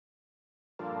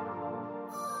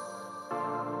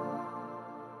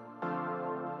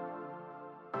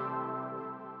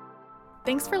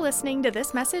Thanks for listening to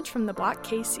this message from the Block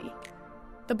KC.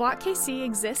 The Block KC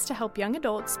exists to help young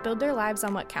adults build their lives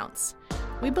on what counts.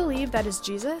 We believe that is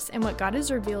Jesus and what God has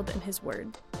revealed in His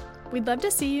Word. We'd love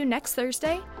to see you next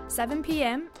Thursday, 7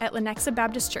 p.m. at Lenexa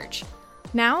Baptist Church.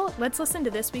 Now, let's listen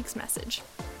to this week's message.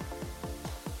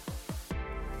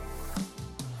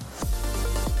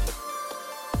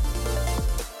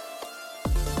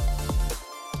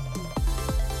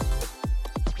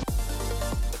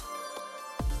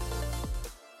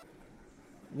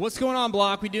 What's going on,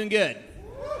 Block? We doing good?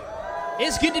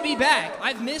 It's good to be back.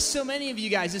 I've missed so many of you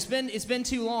guys. It's been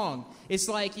too long. It's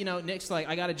like, Nick's like,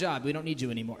 I got a job. We don't need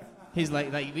you anymore. He's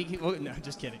like no,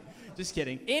 just kidding.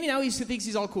 And he thinks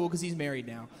he's all cool because he's married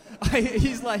now.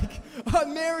 He's like,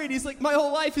 I'm married. He's like, my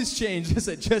whole life has changed. I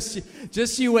said,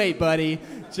 just you wait, buddy.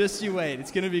 Just you wait.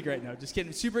 It's gonna be great. No, just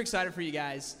kidding. Super excited for you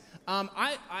guys.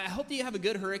 I hope that you have a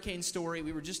good hurricane story.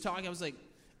 We were just talking. I was like,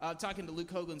 talking to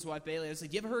Luke Hoagland's wife, Bailey. I was like,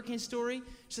 do you have a hurricane story?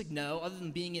 She's like, no, other than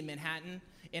being in Manhattan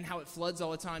and how it floods all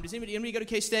the time. Does anybody go to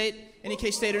K-State? Any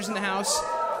K-Staters in the house?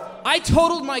 I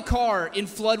totaled my car in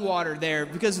floodwater there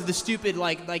because of the stupid,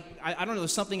 I don't know,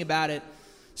 something about it.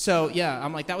 So, yeah,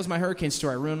 I'm like, that was my hurricane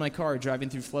story. I ruined my car driving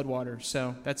through floodwater.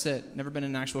 So, that's it. Never been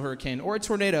in an actual hurricane or a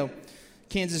tornado.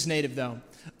 Kansas native, though.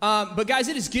 But, guys,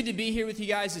 it is good to be here with you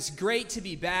guys. It's great to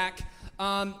be back.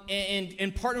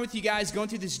 And partner with you guys going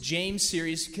through this James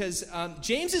series because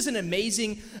James is an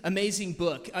amazing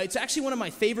book. It's actually one of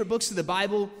my favorite books of the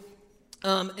Bible.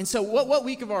 And so what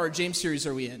week of our James series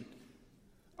are we in?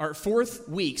 Our fourth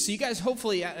week. So you guys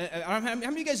hopefully, how many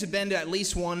of you guys have been to at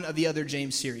least one of the other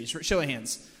James series? Show of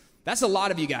hands. That's a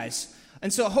lot of you guys.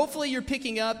 And so hopefully you're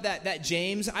picking up that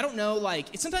James. I don't know,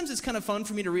 sometimes it's kind of fun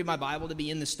for me to read my Bible, to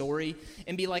be in the story,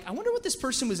 and be like, I wonder what this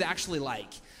person was actually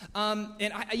like.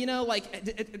 And I don't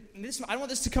want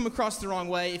this to come across the wrong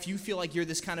way if you feel like you're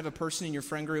this kind of a person in your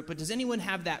friend group, but does anyone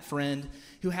have that friend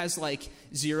who has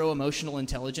zero emotional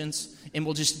intelligence and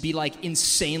will just be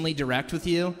insanely direct with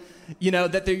you? You're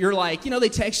they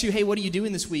text you, hey, what are you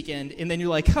doing this weekend? And then you're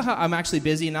like, haha, I'm actually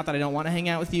busy, not that I don't want to hang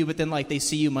out with you, but then they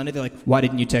see you Monday, they're like, why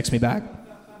didn't you text me back?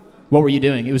 What were you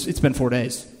doing? It's been 4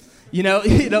 days. You're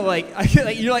like,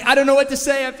 I don't know what to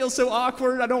say, I feel so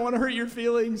awkward, I don't want to hurt your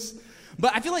feelings.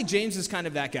 But I feel like James is kind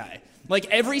of that guy.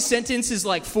 Every sentence is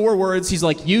 4 words. He's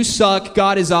like, you suck,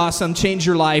 God is awesome, change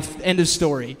your life, end of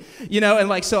story.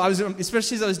 So I was,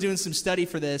 especially as I was doing some study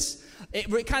for this, I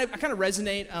kind of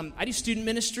resonate. I do student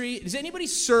ministry. Does anybody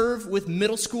serve with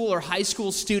middle school or high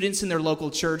school students in their local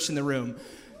church in the room?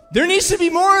 There needs to be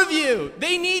more of you.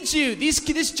 They need you.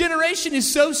 This generation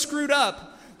is so screwed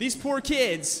up. These poor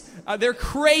kids, they're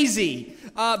crazy.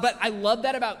 But I love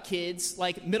that about kids.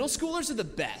 Middle schoolers are the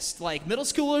best. Middle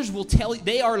schoolers will tell you,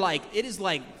 they are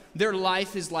their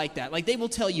life is like that. They will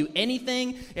tell you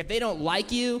anything. If they don't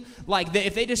like you,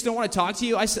 if they just don't want to talk to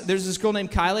you. There's this girl named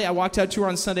Kylie. I walked out to her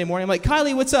on Sunday morning. I'm like,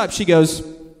 Kylie, what's up? She goes,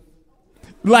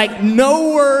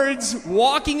 no words,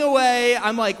 walking away.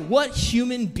 I'm like, what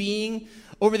human being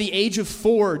over the age of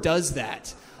 4 does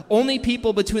that? Only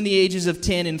people between the ages of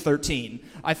 10 and 13,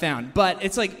 I found. But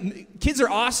it's kids are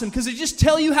awesome because they just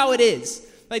tell you how it is.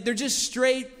 They're just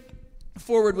straight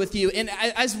forward with you. And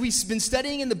as we've been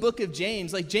studying in the book of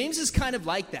James, James is kind of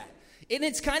like that. And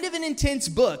it's kind of an intense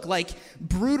book,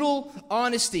 brutal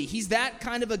honesty. He's that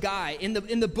kind of a guy. And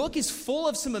the book is full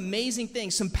of some amazing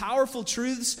things, some powerful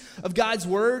truths of God's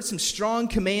word, some strong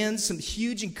commands, some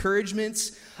huge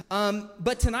encouragements.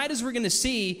 But tonight, as we're going to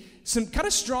see, some kind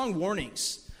of strong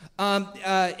warnings. And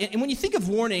when you think of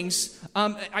warnings,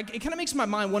 it kind of makes my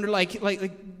mind wonder,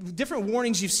 different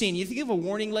warnings you've seen. You think of a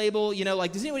warning label,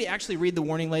 does anybody actually read the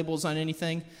warning labels on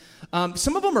anything?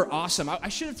 Some of them are awesome. I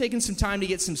should have taken some time to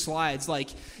get some slides.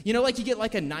 You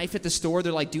get a knife at the store,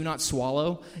 they're do not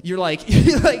swallow. You're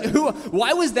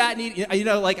why was that needed? I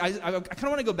kind of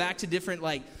want to go back to different,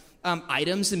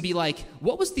 items and be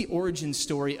what was the origin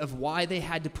story of why they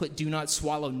had to put do not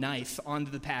swallow knife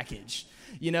onto the package?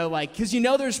 Because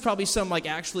there's probably some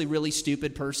actually really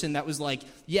stupid person that was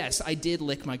yes, I did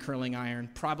lick my curling iron.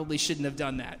 Probably shouldn't have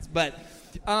done that. But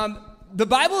the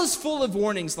Bible is full of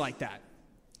warnings like that.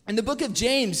 And the book of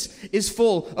James is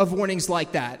full of warnings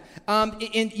like that.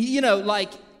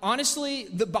 Honestly,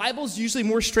 the Bible's usually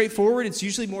more straightforward. It's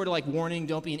usually more to warning,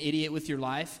 don't be an idiot with your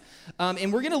life.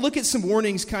 And we're going to look at some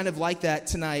warnings kind of like that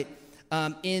tonight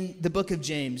in the book of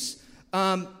James.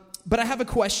 But I have a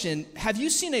question. Have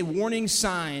you seen a warning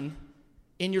sign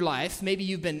in your life? Maybe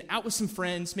you've been out with some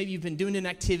friends. Maybe you've been doing an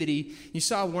activity. You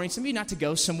saw a warning, maybe not to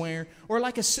go somewhere. Or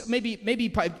maybe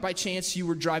by chance you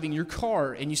were driving your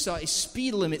car and you saw a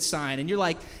speed limit sign. And you're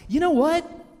like, you know what?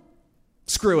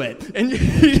 screw it. And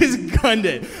you just gunned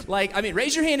it. Like, I mean,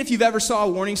 raise your hand if you've ever saw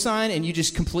a warning sign and you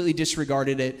just completely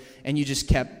disregarded it and you just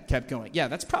kept going. Yeah,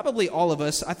 that's probably all of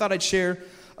us. I thought I'd share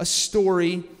a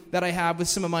story that I have with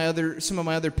some of my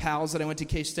other pals that I went to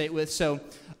K-State with. So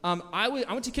I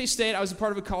went to K-State. I was a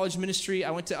part of a college ministry.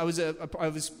 I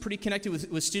was pretty connected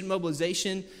with student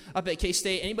mobilization up at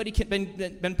K-State. Anybody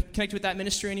been connected with that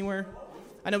ministry anywhere?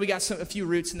 I know we got a few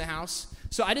roots in the house.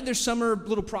 So I did their summer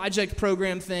little project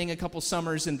program thing a couple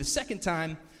summers, and the second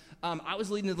time, I was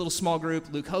leading a little small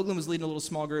group. Luke Hoagland was leading a little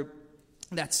small group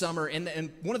that summer,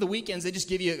 and one of the weekends, they just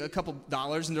give you a couple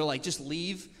dollars, and they're like, just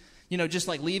leave. Just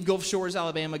like leave Gulf Shores,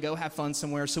 Alabama, go have fun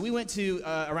somewhere. So we went to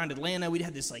around Atlanta. We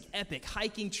had this like epic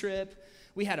hiking trip.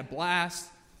 We had a blast.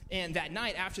 And that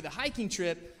night after the hiking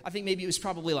trip, I think maybe it was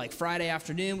probably like Friday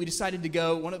afternoon, we decided to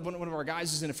go. One of our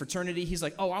guys was in a fraternity. He's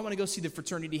like, I want to go see the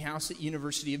fraternity house at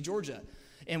University of Georgia.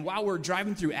 And while we're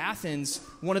driving through Athens,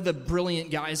 one of the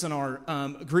brilliant guys on our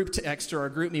group text or our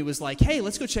group me was like, hey,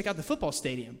 let's go check out the football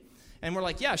stadium. And we're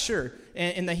like, yeah, sure.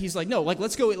 And then he's like, no, like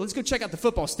let's go check out the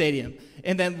football stadium.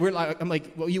 And then I'm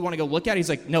like, well, you want to go look at it? He's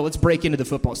like, no, let's break into the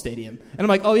football stadium. And I'm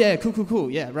like, oh yeah, cool,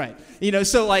 yeah, right.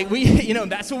 So like we,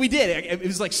 that's what we did. It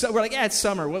was like, so we're like, yeah, it's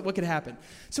summer. What could happen?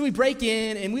 So we break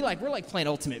in and we're like playing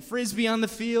ultimate frisbee on the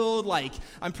field. Like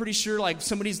I'm pretty sure like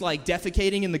somebody's like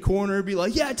defecating in the corner, be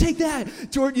like, yeah, take that,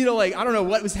 George. Like I don't know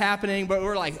what was happening, but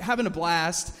we're like having a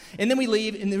blast. And then we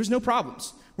leave and there was no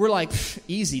problems. We're like,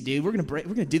 easy, dude. We're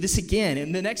gonna do this again.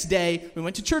 And the next day, we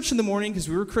went to church in the morning because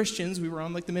we were Christians. We were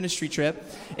on like the ministry trip,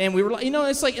 and we were like,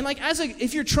 it's like, and like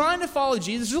if you're trying to follow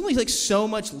Jesus, there's only like so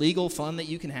much legal fun that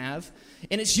you can have,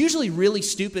 and it's usually really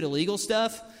stupid illegal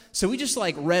stuff. So we just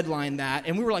like redlined that,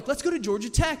 and we were like, let's go to Georgia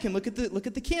Tech and look at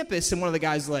the campus. And one of the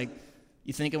guys was like,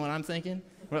 you thinking what I'm thinking?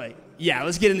 We're like, yeah,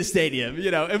 let's get in the stadium.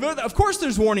 And of course,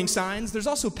 there's warning signs. There's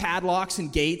also padlocks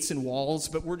and gates and walls,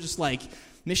 but we're just like.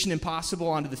 Mission Impossible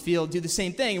onto the field, do the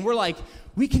same thing. And we're like,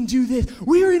 we can do this.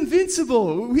 We are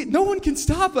invincible. No one can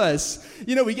stop us.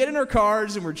 We get in our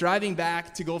cars and we're driving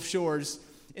back to Gulf Shores.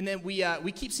 And then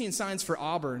we keep seeing signs for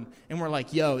Auburn. And we're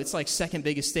like, yo, it's like second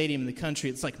biggest stadium in the country.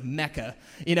 It's like Mecca.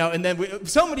 And then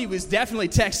somebody was definitely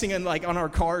texting and like on our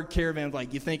car caravan,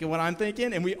 like, you thinking what I'm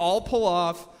thinking? And we all pull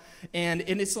off. And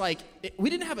it's like,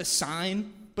 we didn't have a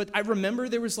sign, but I remember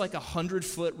there was like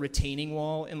 100-foot retaining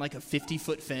wall and like a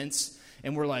 50-foot fence.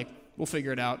 And we're like, we'll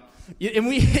figure it out. And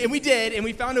we did, and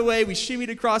we found a way. We shimmied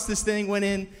across this thing, went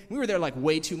in. We were there like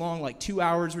way too long, like 2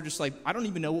 hours. We're just like, I don't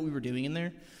even know what we were doing in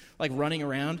there, like running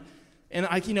around. And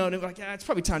and we're like, it's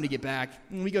probably time to get back.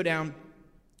 And we go down,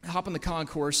 hop on the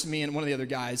concourse, me and one of the other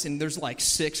guys, and there's like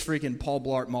 6 freaking Paul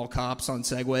Blart Mall cops on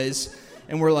Segways.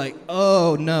 And we're like,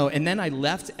 oh, no. And then I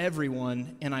left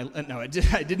everyone, and I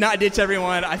did not ditch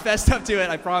everyone. I fessed up to it,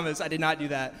 I promise. I did not do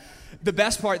that. The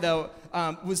best part, though,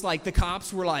 was like the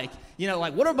cops were like,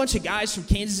 what are a bunch of guys from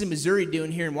Kansas and Missouri doing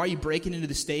here, and why are you breaking into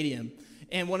the stadium?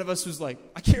 And one of us was like,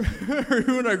 I can't remember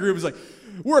who in our group was like,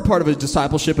 we're a part of a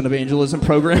discipleship and evangelism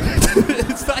program.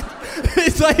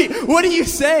 It's like, what do you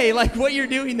say? Like, what you're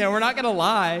doing there? We're not going to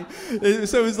lie.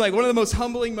 So it was like one of the most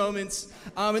humbling moments.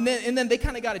 And then they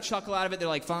kind of got a chuckle out of it. They're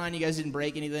like, fine, you guys didn't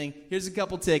break anything. Here's a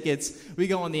couple tickets. We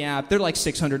go on the app. They're like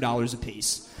 $600 a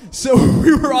piece. So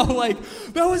we were all like,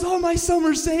 that was all my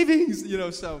summer savings.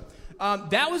 So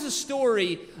that was a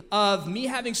story of me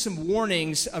having some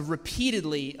warnings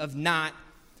repeatedly of not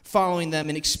following them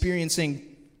and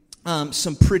experiencing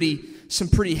some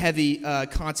pretty heavy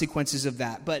consequences of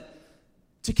that. But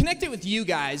to connect it with you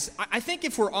guys, I think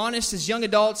if we're honest, as young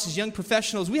adults, as young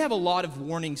professionals, we have a lot of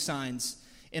warning signs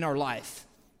in our life,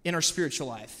 in our spiritual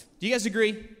life. Do you guys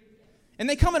agree? And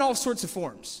they come in all sorts of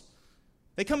forms.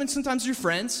 They come in sometimes your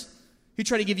friends who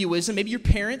try to give you wisdom, maybe your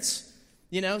parents.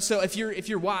 So if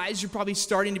you're wise, you're probably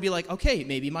starting to be like, okay,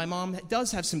 maybe my mom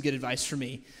does have some good advice for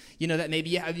me. That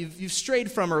maybe you've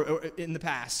strayed from her in the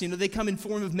past. They come in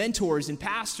form of mentors and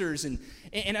pastors, and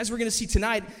as we're going to see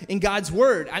tonight in God's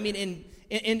Word. I mean,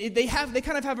 and they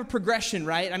kind of have a progression,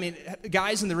 right? I mean,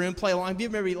 guys in the room play along. Have you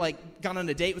ever maybe gone on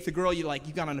a date with a girl?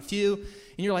 You've gone on a few, and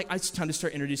you're like, it's time to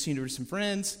start introducing you to some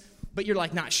friends, but you're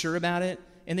like not sure about it.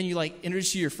 And then you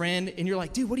introduce you to your friend, and you're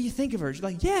like, dude, what do you think of her? You're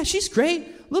like, yeah, she's great,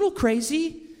 a little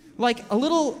crazy,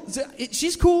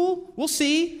 she's cool. We'll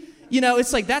see.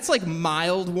 It's like that's like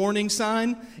mild warning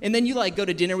sign. And then you go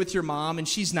to dinner with your mom, and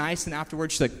she's nice, and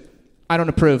afterwards she's like, I don't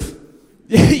approve.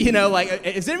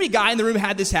 Has any guy in the room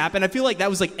had this happen? I feel like that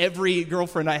was every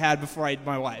girlfriend I had before I had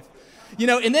my wife.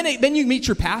 And then you meet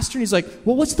your pastor, and he's like,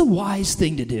 well, what's the wise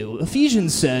thing to do?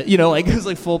 Ephesians said,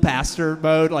 it's full pastor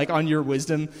mode, on your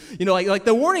wisdom.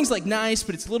 The warning's nice,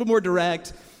 but it's a little more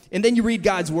direct. And then you read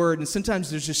God's word, and sometimes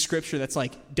there's just scripture that's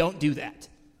like, don't do that.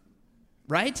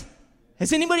 Right?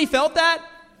 Has anybody felt that?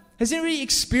 Has anybody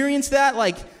experienced that?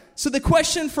 So the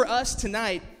question for us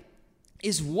tonight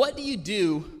is, what do you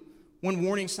do when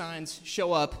warning signs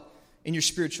show up in your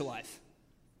spiritual life?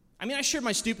 I mean, I shared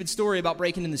my stupid story about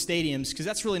breaking in the stadiums because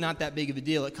that's really not that big of a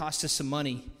deal. It cost us some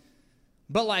money.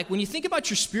 But when you think about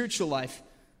your spiritual life,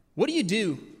 what do you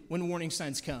do when warning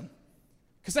signs come?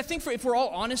 Because I think if we're all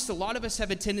honest, a lot of us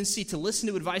have a tendency to listen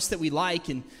to advice that we like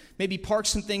and maybe park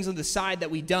some things on the side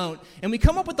that we don't. And we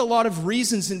come up with a lot of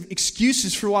reasons and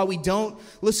excuses for why we don't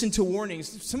listen to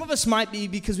warnings. Some of us might be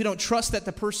because we don't trust that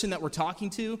the person that we're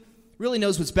talking to really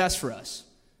knows what's best for us.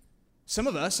 Some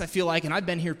of us, I feel like, and I've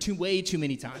been here way too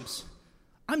many times,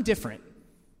 I'm different.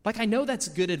 I know that's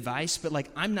good advice, but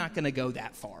I'm not going to go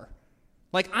that far.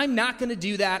 I'm not going to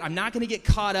do that. I'm not going to get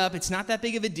caught up. It's not that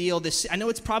big of a deal. I know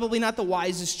it's probably not the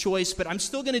wisest choice, but I'm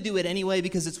still going to do it anyway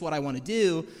because it's what I want to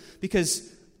do, because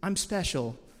I'm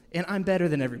special and I'm better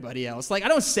than everybody else. I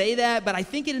don't say that, but I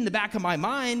think it in the back of my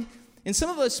mind. And some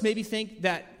of us maybe think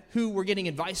that who we're getting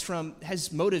advice from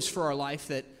has motives for our life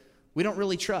that we don't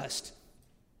really trust.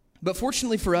 But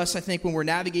fortunately for us, I think when we're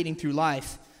navigating through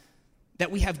life, that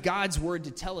we have God's word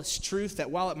to tell us truth, that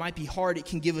while it might be hard, it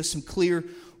can give us some clear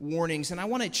warnings. And I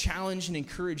want to challenge and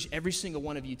encourage every single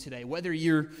one of you today, whether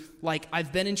you're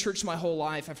I've been in church my whole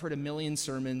life, I've heard a million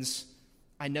sermons,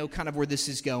 I know kind of where this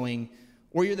is going,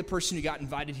 or you're the person who got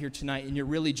invited here tonight and you're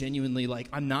really genuinely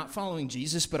I'm not following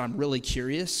Jesus, but I'm really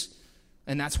curious,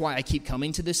 and that's why I keep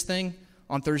coming to this thing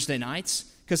on Thursday nights,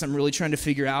 because I'm really trying to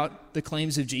figure out the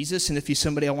claims of Jesus, and if he's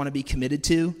somebody I want to be committed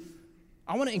to.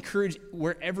 I want to encourage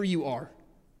wherever you are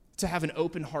to have an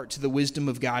open heart to the wisdom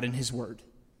of God and his word.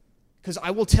 Because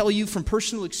I will tell you from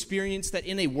personal experience that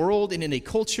in a world and in a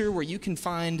culture where you can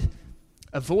find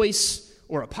a voice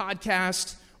or a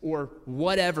podcast or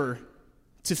whatever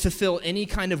to fulfill any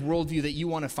kind of worldview that you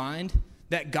want to find,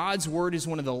 that God's word is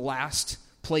one of the last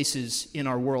places in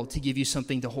our world to give you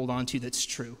something to hold on to that's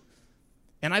true.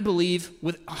 And I believe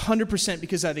with 100%,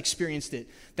 because I've experienced it,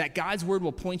 that God's word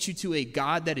will point you to a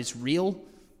God that is real,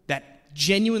 that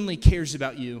genuinely cares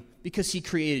about you because he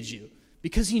created you,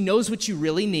 because he knows what you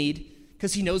really need,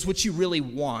 because he knows what you really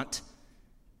want.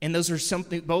 And those are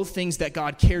both things that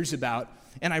God cares about.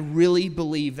 And I really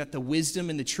believe that the wisdom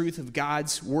and the truth of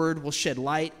God's word will shed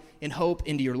light and hope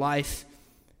into your life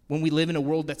when we live in a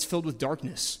world that's filled with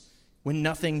darkness, when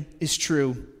nothing is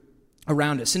true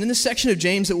around us. And in this section of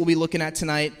James that we'll be looking at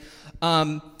tonight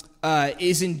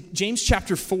is in James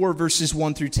chapter 4, verses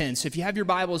 1 through 10. So if you have your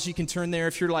Bibles, you can turn there.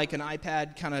 If you're an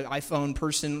iPad, kind of iPhone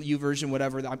person, YouVersion,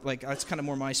 whatever, that's kind of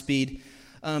more my speed.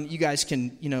 You guys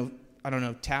can,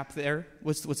 tap there.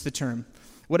 What's the term?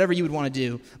 Whatever you would want to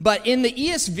do. But in the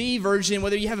ESV version,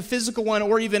 whether you have a physical one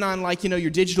or even on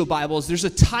your digital Bibles, there's a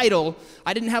title.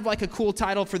 I didn't have a cool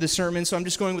title for the sermon, so I'm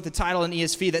just going with the title in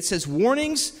ESV that says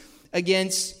Warnings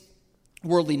Against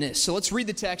Worldliness. So let's read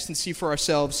the text and see for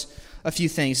ourselves a few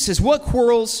things. It says, what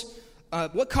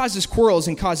causes quarrels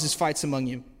and causes fights among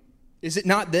you? Is it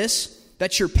not this,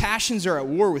 that your passions are at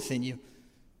war within you?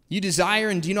 You desire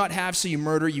and do not have, so you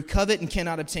murder. You covet and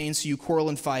cannot obtain, so you quarrel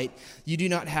and fight. You do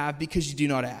not have because you do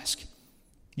not ask.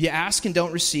 You ask and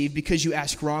don't receive because you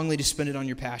ask wrongly to spend it on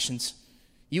your passions.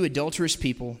 You adulterous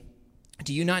people,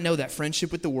 do you not know that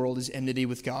friendship with the world is enmity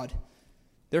with God?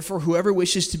 Therefore, whoever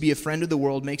wishes to be a friend of the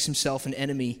world makes himself an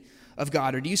enemy of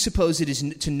God. Or do you suppose it is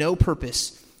to no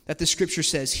purpose that the scripture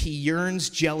says he yearns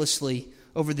jealously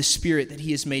over the spirit that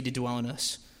he has made to dwell in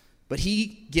us? But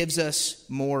he gives us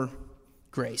more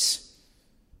grace.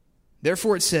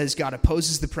 Therefore it says, God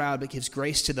opposes the proud but gives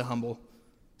grace to the humble.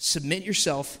 Submit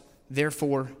yourself,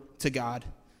 therefore, to God.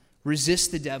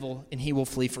 Resist the devil and he will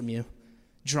flee from you.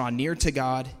 Draw near to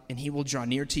God and he will draw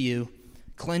near to you.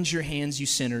 Cleanse your hands, you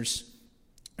sinners,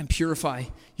 and purify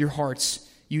your hearts,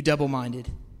 you double-minded.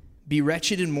 Be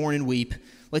wretched and mourn and weep.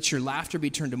 Let your laughter be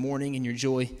turned to mourning and your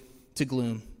joy to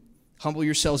gloom. Humble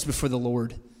yourselves before the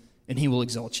Lord, and he will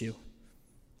exalt you.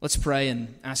 Let's pray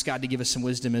and ask God to give us some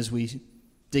wisdom as we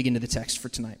dig into the text for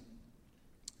tonight.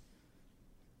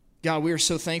 God, we are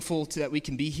so thankful that we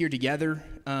can be here together,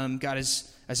 God,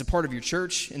 as a part of your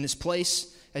church in this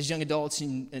place, as young adults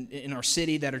in our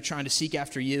city that are trying to seek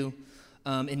after you.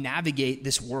 And navigate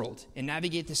this world and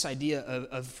navigate this idea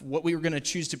of what we were going to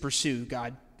choose to pursue,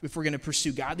 God. If we're going to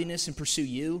pursue godliness and pursue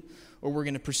you, or we're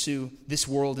going to pursue this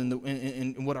world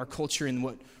and what our culture and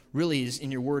what really is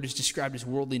in your word is described as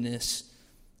worldliness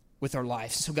with our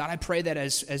life. So God, I pray that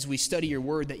as we study your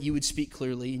word, that you would speak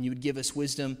clearly and you would give us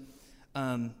wisdom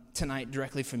tonight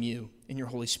directly from you in your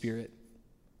Holy Spirit.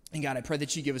 And God, I pray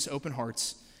that you give us open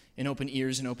hearts and open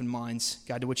ears and open minds,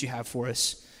 God, to what you have for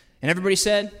us. And everybody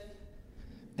said,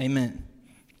 amen.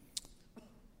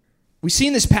 We see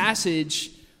in this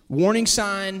passage warning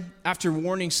sign after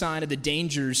warning sign of the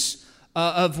dangers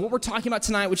of what we're talking about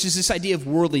tonight, which is this idea of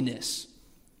worldliness.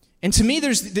 And to me,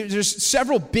 there's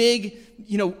several big,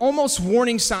 almost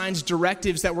warning signs,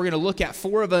 directives that we're going to look at,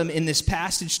 4 of them in this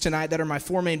passage tonight that are my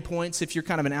 4 main points. If you're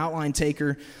kind of an outline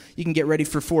taker, you can get ready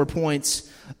for 4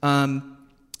 points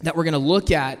that we're going to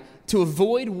look at to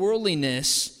avoid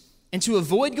worldliness and to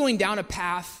avoid going down a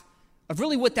path of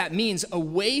really what that means,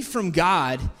 away from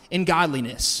God and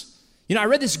godliness. I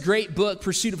read this great book,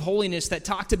 Pursuit of Holiness, that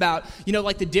talked about,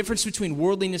 like the difference between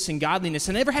worldliness and godliness.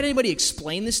 I never had anybody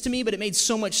explain this to me, but it made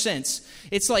so much sense.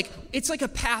 It's like a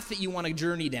path that you want to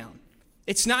journey down.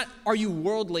 It's not, are you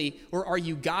worldly or are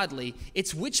you godly?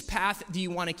 It's which path do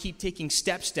you want to keep taking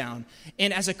steps down?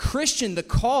 And as a Christian, the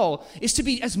call is to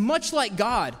be as much like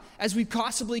God as we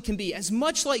possibly can be, as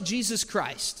much like Jesus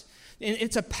Christ. And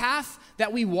it's a path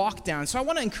that we walk down. So I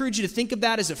want to encourage you to think of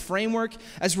that as a framework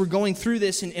as we're going through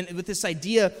this and with this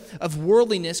idea of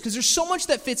worldliness, because there's so much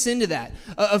that fits into that,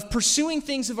 of pursuing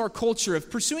things of our culture, of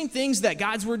pursuing things that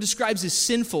God's word describes as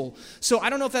sinful. So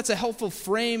I don't know if that's a helpful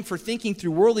frame for thinking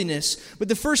through worldliness, but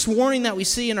the first warning that we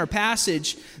see in our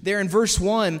passage there in verse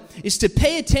 1 is to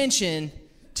pay attention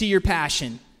to your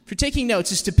passion. If you're taking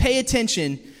notes, is to pay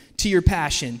attention to your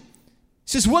passion. It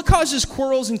says, what causes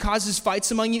quarrels and causes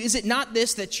fights among you? Is it not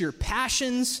this, that your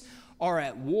passions are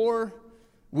at war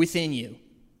within you?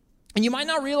 And you might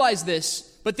not realize this,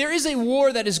 but there is a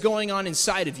war that is going on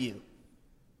inside of you.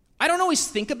 I don't always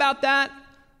think about that.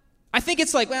 I think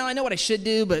it's like, well, I know what I should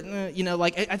do, but,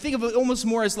 I think of it almost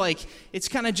more as like, it's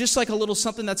kind of just like a little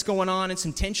something that's going on and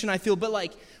some tension I feel. But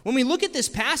like, when we look at this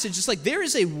passage, it's like there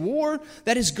is a war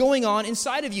that is going on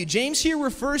inside of you. James here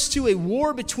refers to a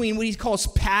war between what he calls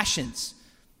passions.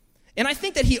 And I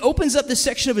think that he opens up this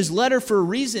section of his letter for a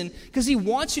reason, because he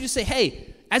wants you to say,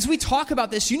 hey, as we talk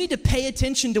about this, you need to pay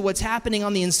attention to what's happening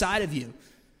on the inside of you.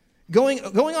 Going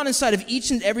on inside of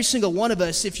each and every single one of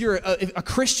us, if you're a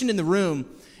Christian in the room.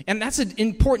 And that's an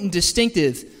important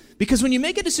distinctive, because when you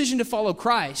make a decision to follow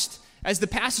Christ, as the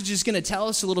passage is going to tell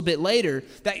us a little bit later,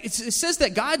 that it says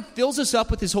that God fills us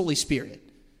up with his Holy Spirit.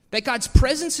 That God's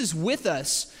presence is with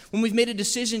us when we've made a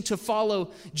decision to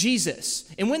follow Jesus.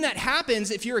 And when that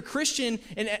happens, if you're a Christian,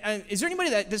 and is there anybody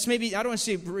that's maybe, I don't want to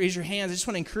say raise your hands, I just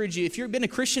want to encourage you, if you've been a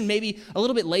Christian maybe a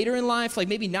little bit later in life, like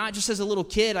maybe not just as a little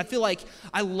kid, I feel like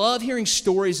I love hearing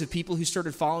stories of people who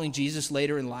started following Jesus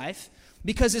later in life,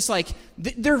 because it's like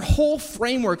their whole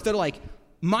framework, they're like,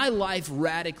 my life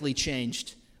radically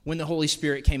changed when the Holy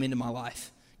Spirit came into my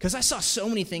life. Because I saw so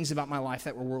many things about my life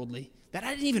that were worldly that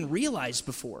I didn't even realize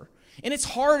before. And it's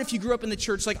hard if you grew up in the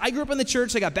church. Like, I grew up in the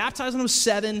church. I got baptized when I was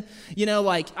 7.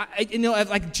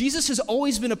 Jesus has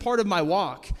always been a part of my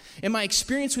walk. And my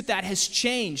experience with that has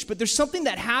changed. But there's something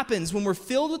that happens when we're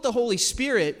filled with the Holy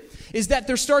Spirit, is that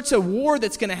there starts a war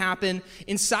that's going to happen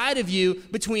inside of you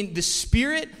between the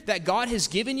Spirit that God has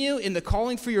given you in the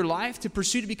calling for your life to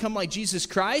pursue to become like Jesus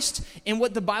Christ, and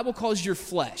what the Bible calls your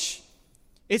flesh.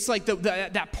 It's like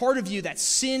that part of you, that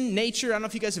sin nature. I don't know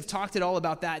if you guys have talked at all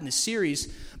about that in the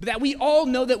series, but that we all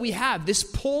know that we have this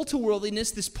pull to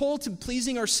worldliness, this pull to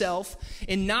pleasing ourselves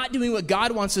and not doing what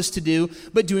God wants us to do,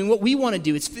 but doing what we want to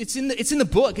do. It's in the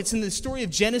book. It's in the story of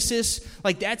Genesis.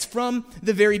 Like, that's from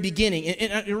the very beginning.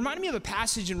 And it reminded me of a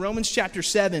passage in Romans chapter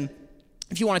 7.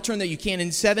 If you want to turn there, you can.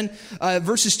 In 7,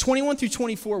 verses 21 through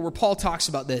 24, where Paul talks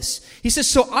about this. He says,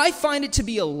 so I find it to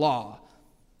be a law.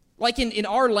 Like in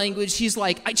our language, he's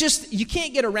like, you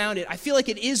can't get around it. I feel like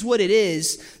it is what it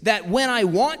is, that when I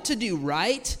want to do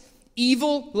right,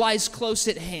 evil lies close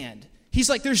at hand. He's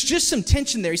like, there's just some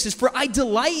tension there. He says, for I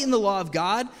delight in the law of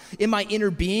God in my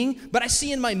inner being, but I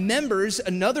see in my members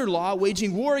another law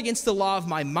waging war against the law of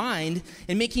my mind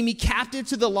and making me captive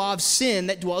to the law of sin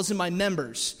that dwells in my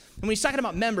members. And when he's talking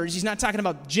about members, he's not talking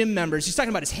about gym members. He's talking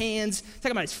about his hands. He's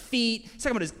talking about his feet. He's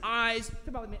talking about his eyes.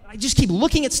 I just keep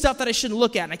looking at stuff that I shouldn't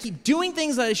look at. And I keep doing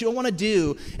things that I don't want to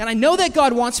do. And I know that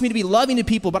God wants me to be loving to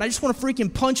people, but I just want to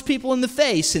freaking punch people in the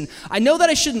face. And I know that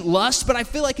I shouldn't lust, but I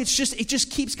feel like it just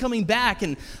keeps coming back.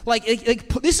 And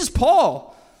this is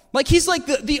Paul. Like, he's like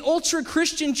the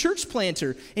ultra-Christian church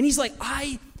planter. And he's like,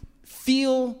 I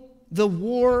feel the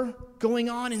war going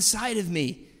on inside of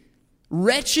me.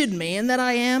 Wretched man that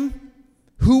I am,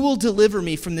 who will deliver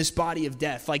me from this body of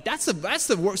death? Like, that's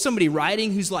the somebody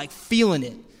writing who's like feeling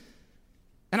it.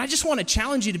 And I just want to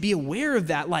challenge you to be aware of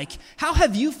that. Like, how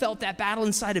have you felt that battle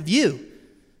inside of you?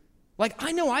 Like,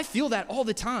 I know I feel that all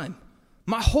the time.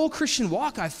 My whole Christian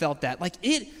walk, I've felt that. Like,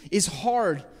 it is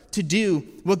hard to do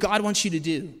what God wants you to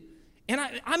do. And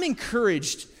I'm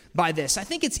encouraged by this. I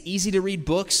think it's easy to read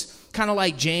books, kind of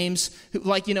like James,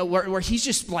 where he's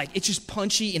just like, it's just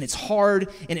punchy and it's hard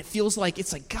and it feels like,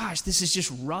 it's like, gosh, this is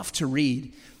just rough to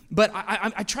read. But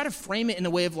I try to frame it in a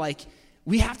way of like,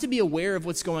 we have to be aware of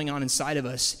what's going on inside of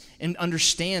us and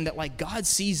understand that like God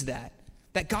sees that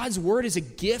God's word is a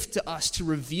gift to us to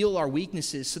reveal our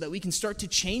weaknesses so that we can start to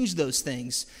change those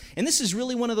things. And this is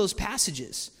really one of those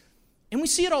passages. And we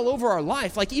see it all over our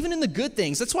life, like even in the good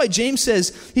things. That's why James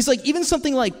says, he's like, even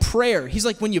something like prayer. He's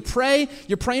like, when you pray,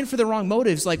 you're praying for the wrong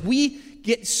motives. Like we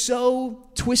get so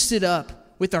twisted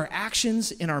up with our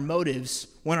actions and our motives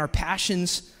when our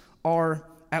passions are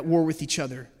at war with each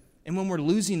other. And when we're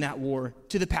losing that war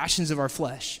to the passions of our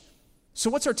flesh. So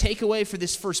what's our takeaway for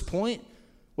this first point?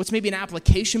 What's maybe an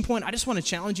application point? I just want to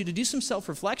challenge you to do some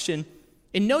self-reflection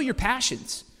and know your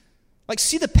passions. Like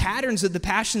see the patterns of the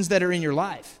passions that are in your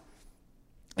life.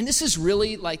 And this is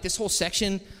really like this whole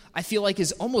section, I feel like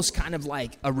is almost kind of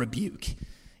like a rebuke.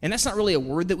 And that's not really a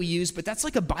word that we use, but that's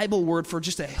like a Bible word for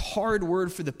just a hard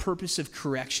word for the purpose of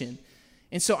correction.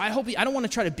 And so I don't want to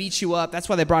try to beat you up. That's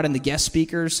why they brought in the guest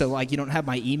speakers. So like you don't have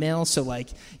my email. So like,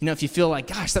 if you feel like,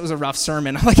 gosh, that was a rough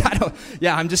sermon. I'm like,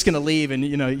 I'm just going to leave. And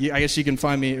I guess you can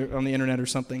find me on the internet or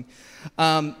something.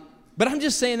 But I'm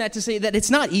just saying that to say that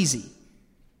it's not easy.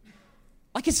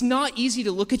 Like it's not easy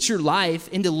to look at your life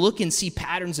and to look and see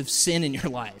patterns of sin in your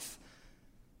life.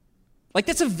 Like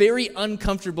that's a very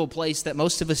uncomfortable place that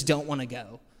most of us don't want to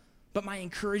go. But my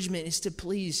encouragement is to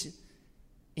please,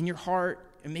 in your heart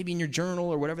and maybe in your journal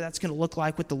or whatever that's going to look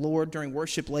like with the Lord during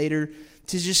worship later,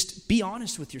 to just be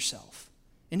honest with yourself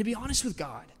and to be honest with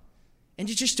God and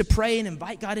to pray and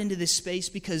invite God into this space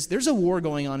because there's a war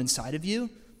going on inside of you.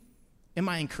 And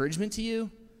my encouragement to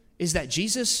you is that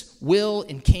Jesus will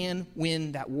and can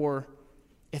win that war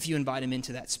if you invite him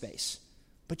into that space.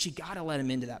 But you got to let him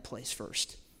into that place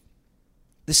first.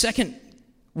 The second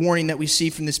warning that we see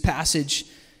from this passage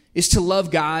is to love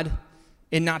God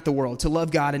and not the world. To love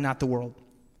God and not the world.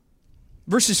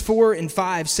 Verses 4 and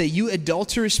 5 say, "You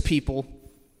adulterous people,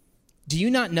 do you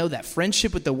not know that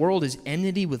friendship with the world is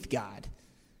enmity with God?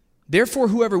 Therefore,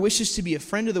 whoever wishes to be a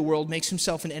friend of the world makes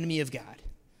himself an enemy of God."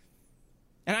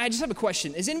 And I just have a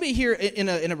question. Is anybody here in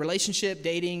a relationship,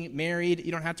 dating, married?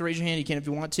 You don't have to raise your hand. You can if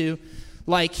you want to.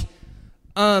 Like,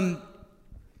 I'm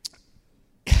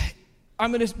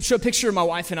going to show a picture of my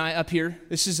wife and I up here.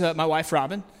 This is my wife,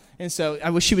 Robin. And so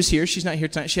I wish she was here. She's not here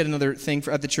tonight. She had another thing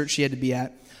at the church she had to be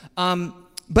at.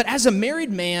 But as a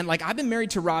married man, like I've been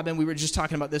married to Robin. We were just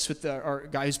talking about this with our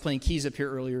guy who's playing keys up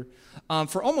here earlier,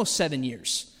 for almost 7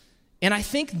 years. And I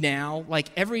think now,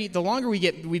 like the longer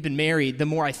we've been married, the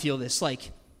more I feel this.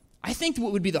 Like, I think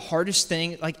what would be the hardest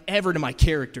thing, like ever to my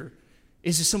character,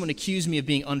 is if someone accused me of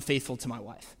being unfaithful to my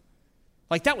wife.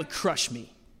 Like that would crush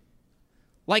me.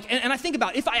 Like, and I think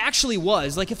about if I actually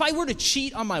was, like if I were to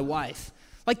cheat on my wife,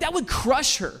 like that would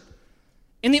crush her.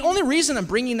 And the only reason I'm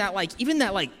bringing that, like even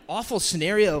that like awful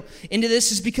scenario into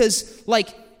this is because like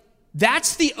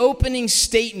that's the opening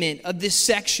statement of this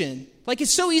section. Like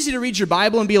it's so easy to read your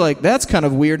Bible and be like, that's kind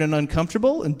of weird and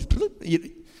uncomfortable.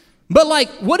 But like,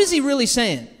 what is he really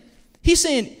saying? He's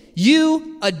saying,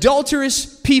 you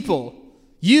adulterous people,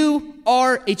 you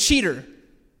are a cheater.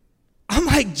 I'm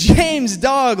like, James,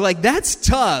 dog, like that's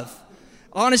tough.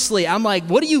 Honestly, I'm like,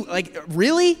 what do you, like,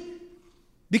 really?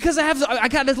 Because I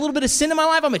got a little bit of sin in my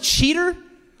life, I'm a cheater?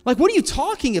 Like, what are you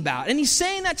talking about? And he's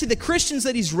saying that to the Christians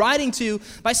that he's writing to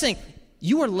by saying,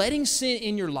 you are letting sin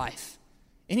in your life.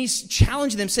 And he's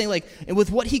challenging them, saying like, and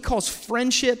with what he calls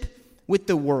friendship with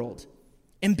the world.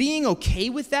 And being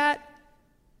okay with that,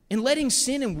 and letting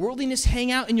sin and worldliness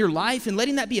hang out in your life, and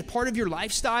letting that be a part of your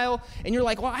lifestyle, and you're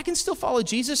like, well, I can still follow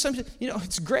Jesus.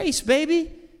 It's grace,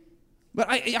 baby. But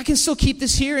I can still keep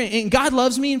this here, and God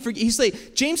loves me. And he's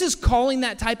like, James is calling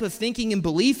that type of thinking and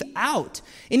belief out.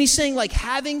 And he's saying like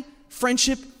having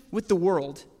friendship with the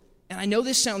world, and I know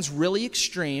this sounds really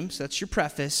extreme, so that's your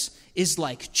preface, is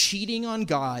like cheating on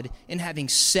God and having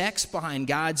sex behind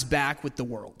God's back with the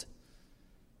world.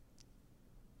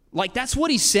 Like that's what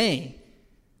he's saying.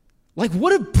 Like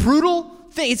what a brutal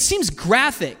thing. It seems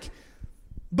graphic.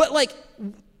 But like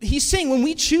he's saying when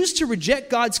we choose to reject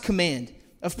God's command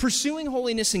of pursuing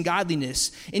holiness and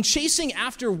godliness and chasing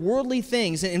after worldly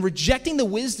things and rejecting the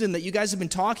wisdom that you guys have been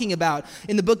talking about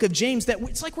in the book of James, that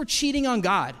it's like we're cheating on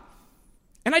God.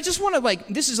 And I just want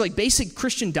to this is like basic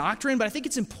Christian doctrine, but I think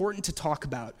it's important to talk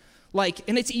about. Like,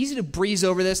 and it's easy to breeze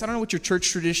over this. I don't know what your church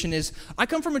tradition is. I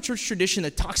come from a church tradition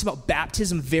that talks about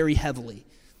baptism very heavily.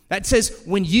 That says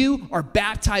when you are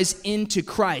baptized into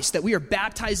Christ, that we are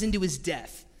baptized into his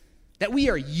death, that we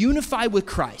are unified with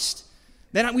Christ,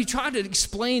 Then we tried to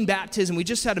explain baptism. We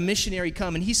just had a missionary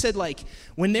come, and he said, like,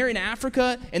 when they're in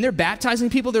Africa and they're baptizing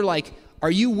people, they're like,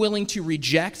 are you willing to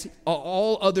reject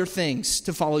all other things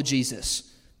to follow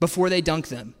Jesus before they dunk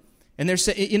them? And they're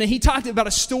saying, he talked about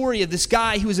a story of this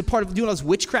guy who was a part of doing all this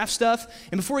witchcraft stuff.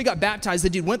 And before he got baptized, the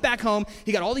dude went back home.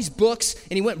 He got all these books,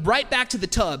 and he went right back to the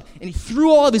tub. And he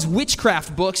threw all of his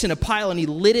witchcraft books in a pile, and he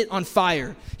lit it on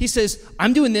fire. He says,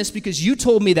 I'm doing this because you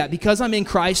told me that because I'm in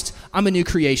Christ, I'm a new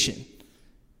creation.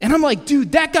 And I'm like,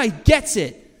 dude, that guy gets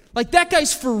it. Like, that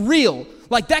guy's for real.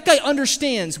 Like, that guy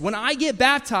understands when I get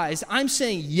baptized, I'm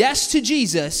saying yes to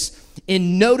Jesus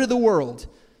and no to the world.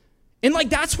 And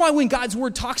like, that's why when God's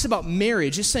word talks about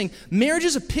marriage, it's saying marriage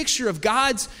is a picture of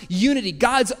God's unity,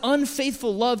 God's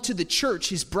unfaithful love to the church,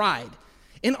 his bride.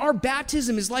 And our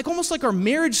baptism is like almost like our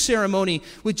marriage ceremony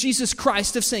with Jesus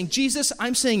Christ of saying, Jesus,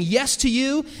 I'm saying yes to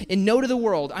you and no to the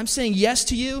world. I'm saying yes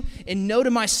to you and no to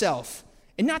myself.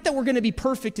 And not that we're going to be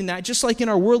perfect in that, just like in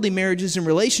our worldly marriages and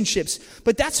relationships,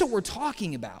 but that's what we're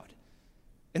talking about.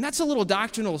 And that's a little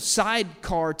doctrinal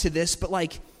sidecar to this, but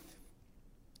like,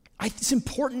 it's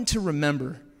important to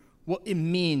remember what it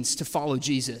means to follow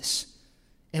Jesus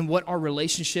and what our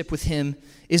relationship with him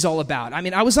is all about. I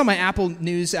mean, I was on my Apple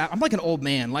News app. I'm like an old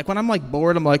man. Like, when I'm like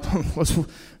bored, I'm like, what's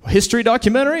history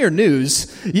documentary or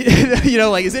news?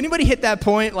 Like, has anybody hit that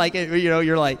point? Like,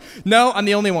 you're like, no, I'm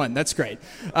the only one. That's great.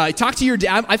 Talk to your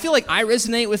dad. I feel like I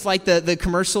resonate with like the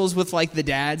commercials with like the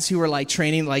dads who are like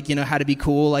training, like, how to be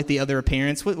cool, like the other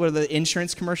parents. What are the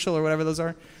insurance commercial or whatever those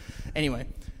are? Anyway.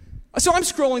 So I'm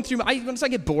scrolling through, once I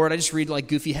get bored, I just read like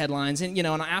goofy headlines, and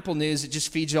on Apple News, it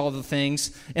just feeds you all the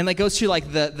things, and like goes through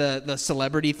like the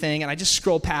celebrity thing, and I just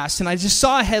scroll past, and I just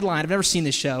saw a headline. I've never seen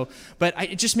this show, but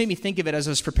it just made me think of it as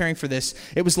I was preparing for this.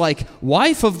 It was like,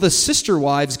 wife of the sister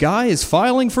wives guy is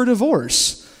filing for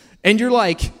divorce. And you're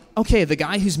like, okay, the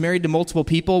guy who's married to multiple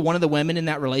people, one of the women in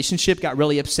that relationship got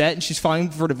really upset, and she's filing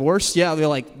for divorce? Yeah, they're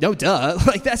like, no duh.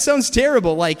 Like, that sounds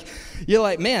terrible. Like, you're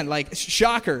like, man, like,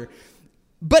 shocker.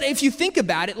 But if you think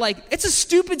about it, like, it's a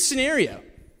stupid scenario.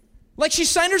 Like, she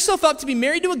signed herself up to be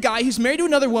married to a guy who's married to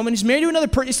another woman, who's married to another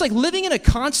person. It's like living in a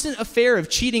constant affair of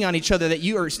cheating on each other that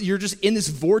you're just in this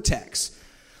vortex.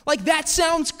 Like, that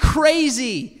sounds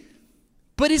crazy.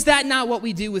 But is that not what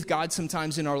we do with God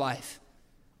sometimes in our life?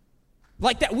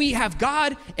 Like, that we have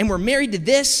God, and we're married to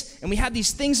this, and we have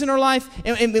these things in our life,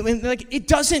 and like, it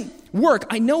doesn't work.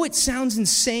 I know it sounds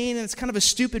insane, and it's kind of a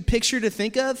stupid picture to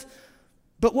think of,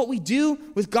 but what we do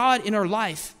with God in our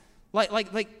life,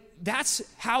 like that's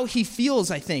how he feels,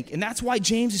 I think. And that's why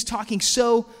James is talking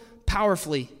so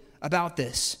powerfully about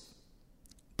this.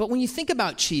 But when you think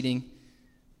about cheating,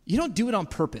 you don't do it on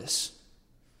purpose.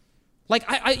 Like,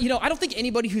 I don't think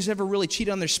anybody who's ever really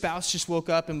cheated on their spouse just woke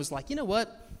up and was like, you know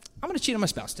what? I'm going to cheat on my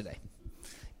spouse today.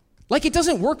 Like, it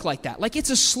doesn't work like that. Like, it's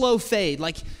a slow fade.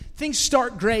 Like, things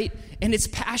start great, and it's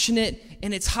passionate,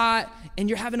 and it's hot, and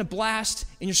you're having a blast,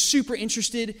 and you're super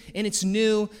interested, and it's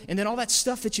new, and then all that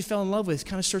stuff that you fell in love with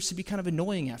kind of starts to be kind of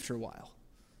annoying after a while.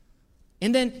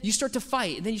 And then you start to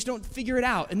fight, and then you just don't figure it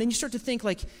out, and then you start to think,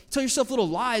 like, tell yourself little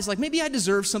lies, like, maybe I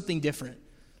deserve something different.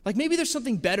 Like, maybe there's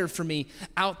something better for me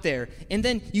out there. And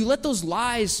then you let those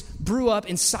lies brew up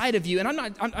inside of you. And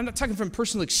I'm not talking from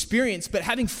personal experience, but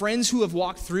having friends who have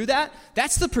walked through that,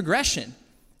 that's the progression.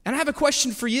 And I have a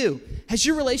question for you. Has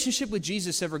your relationship with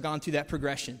Jesus ever gone through that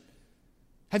progression?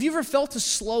 Have you ever felt a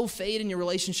slow fade in your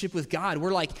relationship with God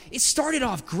where, like, it started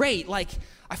off great? Like,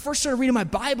 I first started reading my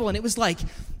Bible, and it was like,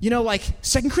 like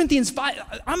 2 Corinthians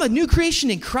 5, I'm a new creation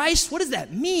in Christ. What does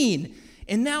that mean?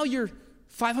 And now you're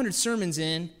 500 sermons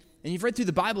in, and you've read through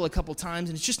the Bible a couple times,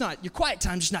 and it's just not, your quiet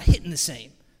time just not hitting the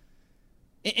same.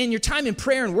 And your time in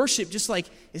prayer and worship, just like,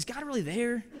 is God really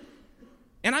there?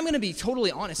 And I'm going to be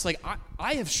totally honest, like,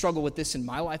 I have struggled with this in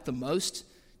my life the most.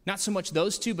 Not so much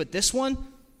those two, but this one,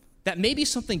 that maybe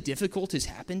something difficult has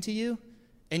happened to you,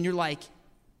 and you're like,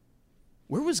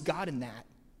 where was God in that?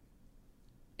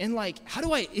 And like,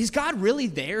 is God really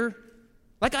there?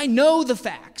 Like, I know the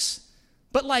facts,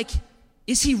 but like,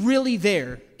 is he really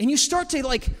there? And you start to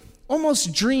like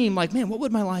almost dream like, man, what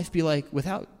would my life be like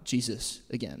without Jesus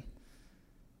again?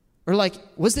 Or like,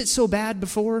 was it so bad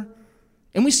before?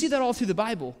 And we see that all through the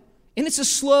Bible. And it's a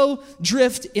slow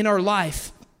drift in our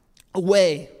life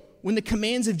away when the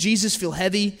commands of Jesus feel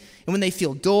heavy and when they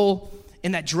feel dull,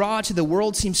 and that draw to the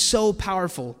world seems so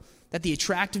powerful that the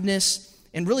attractiveness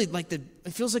and really like it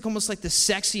feels like almost like the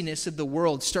sexiness of the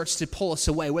world starts to pull us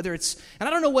away. Whether it's, and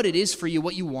I don't know what it is for you,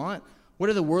 what you want. What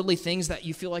are the worldly things that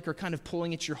you feel like are kind of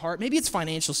pulling at your heart? Maybe it's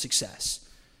financial success.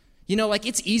 You know, like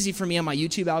it's easy for me on my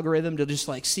YouTube algorithm to just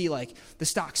like see like the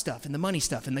stock stuff and the money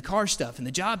stuff and the car stuff and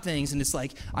the job things. And it's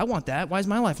like, I want that. Why is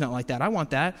my life not like that? I want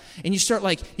that. And you start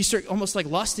almost like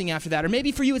lusting after that. Or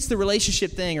maybe for you, it's the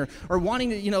relationship thing or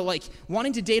wanting to, you know, like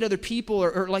wanting to date other people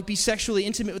or like be sexually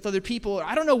intimate with other people. Or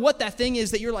I don't know what that thing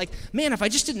is that you're like, man, if I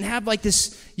just didn't have like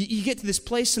this, you get to this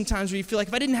place sometimes where you feel like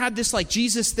if I didn't have this like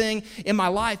Jesus thing in my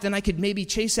life, then I could maybe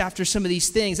chase after some of these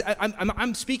things.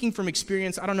 I'm speaking from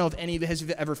experience. I don't know if any of you has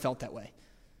ever felt that way.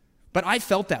 But I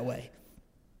felt that way.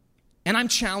 And I'm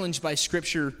challenged by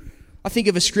Scripture. I think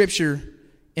of a Scripture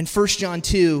in 1 John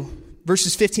 2,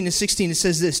 verses 15 to 16. It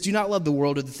says this, do not love the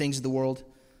world or the things of the world.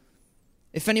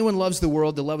 If anyone loves the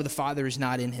world, the love of the Father is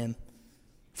not in him.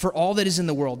 For all that is in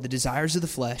the world, the desires of the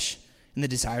flesh and the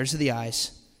desires of the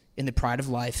eyes and the pride of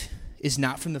life is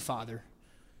not from the Father,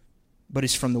 but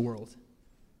is from the world.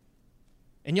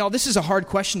 And y'all, this is a hard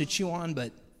question to chew on,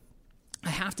 but I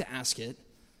have to ask it.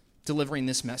 Delivering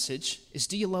this message is,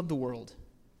 do you love the world?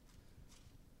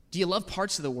 Do you love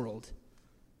parts of the world?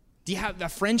 Do you have a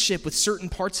friendship with certain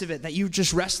parts of it that you're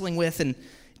just wrestling with, and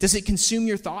does it consume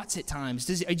your thoughts at times?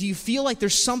 Do you feel like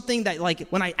there's something that, like,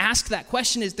 when I ask that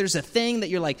question, is there's a thing that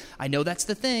you're like, I know that's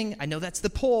the thing, I know that's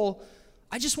the pull.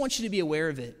 I just want you to be aware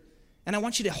of it, and I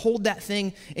want you to hold that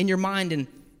thing in your mind, and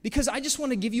because I just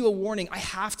want to give you a warning. I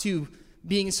have to,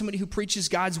 being somebody who preaches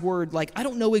God's word, like, I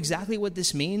don't know exactly what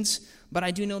this means, but I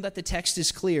do know that the text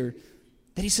is clear,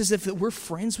 that he says that if we're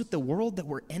friends with the world, that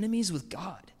we're enemies with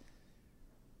God.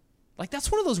 Like,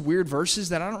 that's one of those weird verses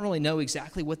that I don't really know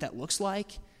exactly what that looks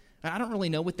like. I don't really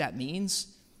know what that means.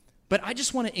 But I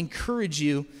just want to encourage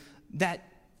you that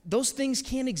those things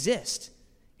can exist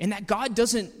and that God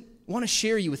doesn't want to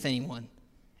share you with anyone.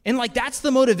 And like, that's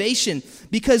the motivation,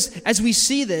 because as we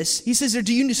see this, he says,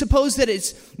 do you suppose that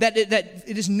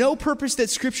it is no purpose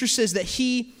that Scripture says that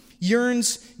he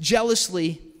yearns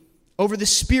jealously over the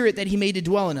Spirit that he made to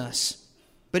dwell in us,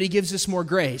 but he gives us more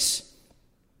grace?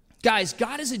 Guys,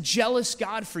 God is a jealous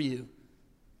God for you.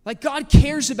 Like, God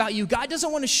cares about you. God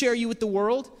doesn't want to share you with the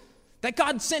world. That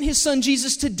God sent his son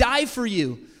Jesus to die for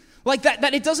you. Like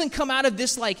that it doesn't come out of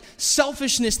this like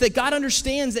selfishness, that God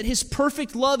understands that his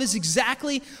perfect love is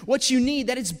exactly what you need,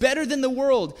 that it's better than the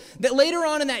world. That later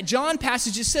on in that John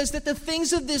passage, it says that the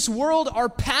things of this world are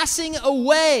passing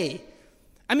away.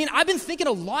 I mean, I've been thinking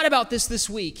a lot about this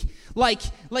week. Like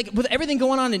with everything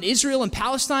going on in Israel and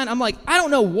Palestine, I'm like, I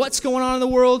don't know what's going on in the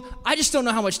world. I just don't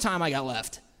know how much time I got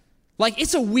left. Like,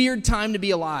 it's a weird time to be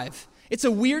alive. It's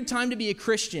a weird time to be a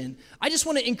Christian. I just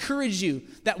want to encourage you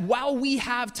that while we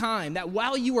have time, that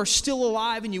while you are still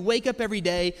alive and you wake up every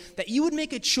day, that you would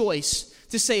make a choice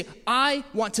to say, I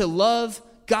want to love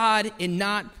God and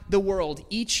not the world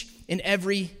each and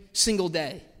every single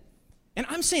day. And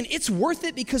I'm saying it's worth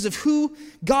it because of who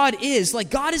God is. Like,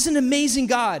 God is an amazing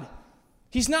God.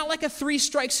 He's not like a 3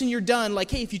 strikes and you're done.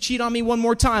 Like, hey, if you cheat on me one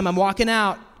more time, I'm walking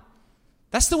out.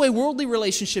 That's the way worldly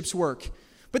relationships work.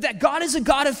 But that God is a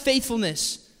God of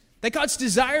faithfulness, that God's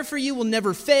desire for you will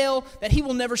never fail, that he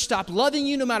will never stop loving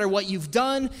you no matter what you've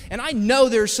done. And I know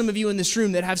there are some of you in this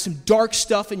room that have some dark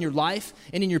stuff in your life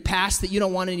and in your past that you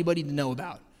don't want anybody to know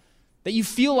about, that you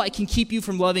feel like can keep you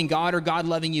from loving God or God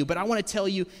loving you. But I want to tell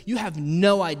you, you have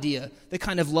no idea the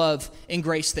kind of love and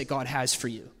grace that God has for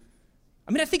you.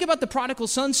 I mean, I think about the prodigal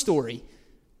son story,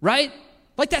 right?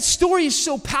 Like, that story is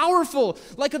so powerful.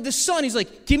 Like, of the son, he's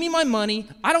like, give me my money.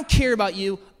 I don't care about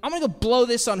you. I'm going to go blow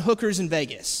this on hookers in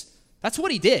Vegas. That's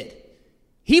what he did.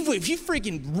 He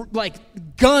freaking, like,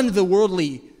 gunned the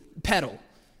worldly pedal.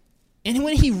 And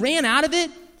when he ran out of it,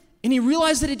 and he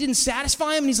realized that it didn't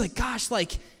satisfy him, and he's like, gosh,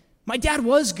 like, my dad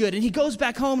was good. And he goes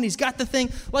back home, and he's got the thing.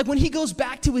 Like, when he goes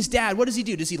back to his dad, what does he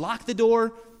do? Does he lock the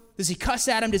door? Does he cuss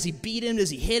at him? Does he beat him? Does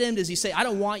he hit him? Does he say, I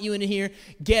don't want you in here.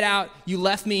 Get out. You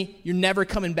left me. You're never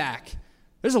coming back.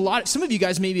 There's some of you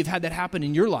guys maybe have had that happen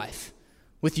in your life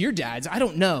with your dads. I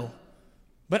don't know.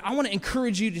 But I want to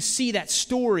encourage you to see that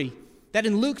story, that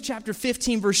in Luke chapter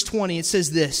 15, verse 20, it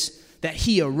says this, that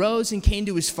he arose and came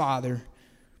to his father.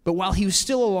 But while he was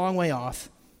still a long way off,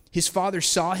 his father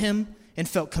saw him and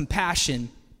felt compassion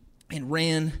and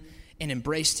ran and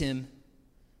embraced him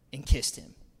and kissed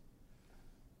him.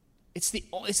 It's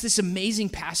this amazing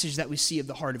passage that we see of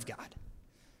the heart of God.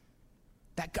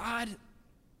 That God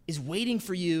is waiting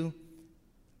for you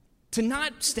to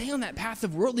not stay on that path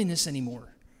of worldliness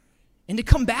anymore and to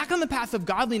come back on the path of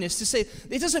godliness, to say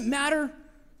it doesn't matter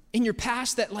in your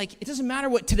past, that like it doesn't matter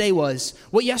what today was,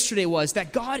 what yesterday was,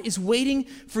 that God is waiting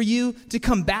for you to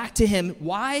come back to him.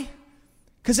 Why?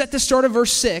 Because at the start of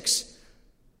verse 6,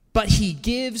 but he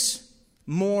gives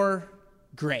more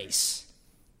grace.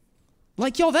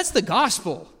 Like, y'all, that's the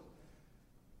gospel.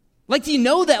 Like, do you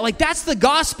know that? Like, that's the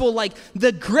gospel, like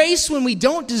the grace when we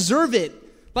don't deserve it.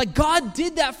 Like, God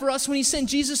did that for us when he sent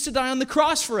Jesus to die on the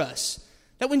cross for us.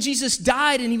 That when Jesus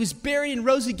died and he was buried and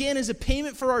rose again as a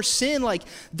payment for our sin, like,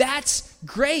 that's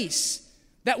grace.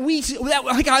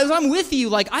 Like, I'm with you.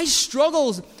 Like, I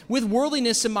struggle with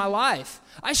worldliness in my life.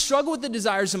 I struggle with the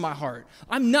desires of my heart.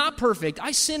 I'm not perfect.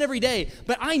 I sin every day.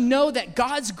 But I know that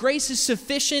God's grace is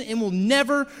sufficient and will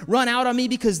never run out on me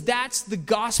because that's the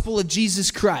gospel of Jesus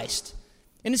Christ.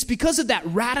 And it's because of that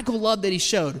radical love that he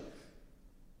showed.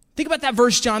 Think about that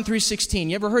verse, John 3:16.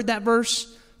 You ever heard that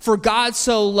verse? For God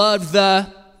so loved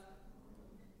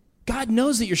God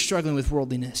knows that you're struggling with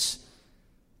worldliness.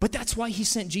 But that's why he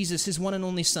sent Jesus, his one and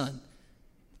only son,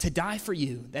 to die for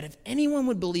you, that if anyone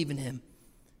would believe in him,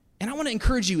 and I want to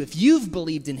encourage you, if you've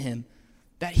believed in him,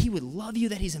 that he would love you,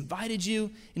 that he's invited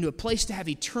you into a place to have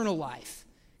eternal life.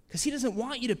 Because he doesn't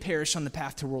want you to perish on the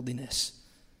path to worldliness.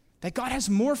 That God has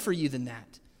more for you than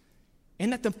that.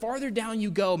 And that the farther down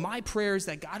you go, my prayer is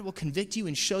that God will convict you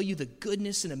and show you the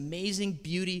goodness and amazing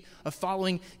beauty of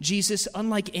following Jesus,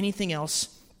 unlike anything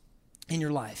else in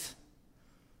your life.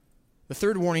 The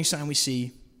third warning sign we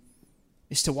see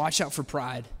is to watch out for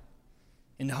pride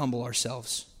and to humble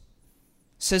ourselves.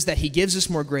 It says that he gives us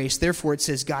more grace. Therefore, it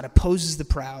says God opposes the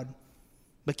proud,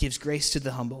 but gives grace to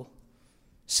the humble.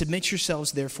 Submit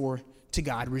yourselves, therefore, to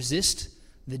God. Resist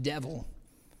the devil,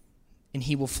 and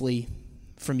he will flee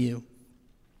from you.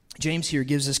 James here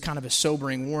gives us kind of a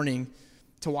sobering warning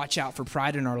to watch out for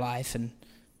pride in our life. And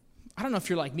I don't know if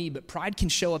you're like me, but pride can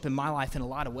show up in my life in a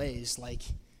lot of ways. Like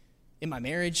in my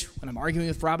marriage, when I'm arguing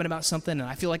with Robin about something and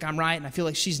I feel like I'm right and I feel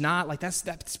like she's not, like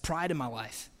that's pride in my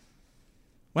life.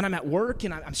 When I'm at work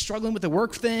and I'm struggling with the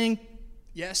work thing,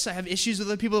 yes, I have issues with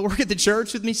other people that work at the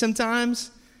church with me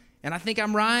sometimes, and I think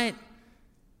I'm right.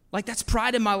 Like, that's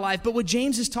pride in my life. But what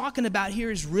James is talking about here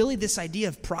is really this idea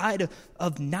of pride,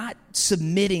 of not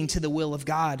submitting to the will of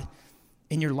God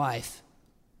in your life.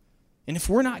 And if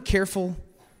we're not careful,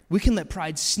 we can let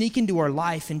pride sneak into our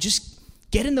life and just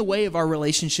get in the way of our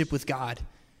relationship with God.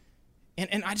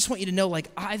 And I just want you to know, like,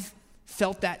 I've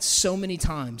felt that so many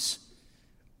times.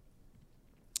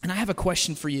 And I have a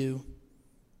question for you,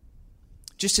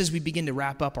 just as we begin to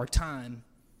wrap up our time,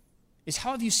 is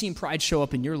how have you seen pride show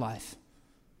up in your life?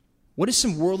 What is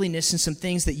some worldliness and some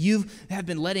things that you have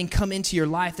been letting come into your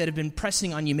life that have been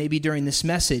pressing on you maybe during this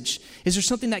message? Is there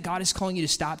something that God is calling you to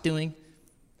stop doing?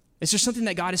 Is there something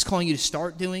that God is calling you to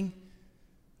start doing?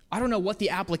 I don't know what the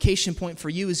application point for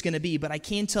you is going to be, but I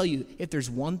can tell you, if there's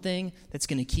one thing that's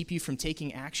going to keep you from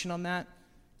taking action on that,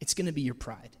 it's going to be your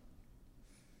pride.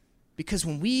 Because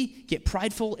when we get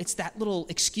prideful, it's that little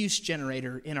excuse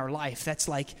generator in our life that's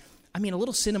like, a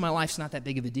little sin in my life is not that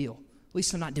big of a deal. At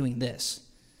least I'm not doing this.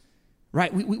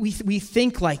 Right? We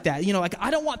think like that. Like,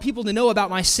 I don't want people to know about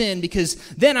my sin because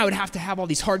then I would have to have all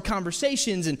these hard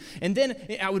conversations and then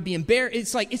I would be embarrassed.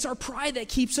 It's like, it's our pride that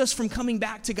keeps us from coming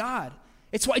back to God.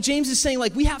 It's why James is saying,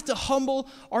 like, we have to humble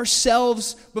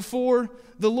ourselves before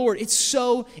the Lord. It's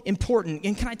so important.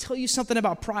 And can I tell you something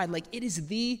about pride? Like, it is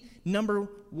the number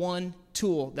one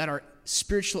tool that our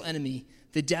spiritual enemy,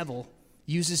 the devil,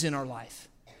 uses in our life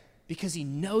because he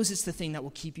knows it's the thing that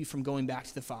will keep you from going back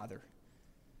to the Father.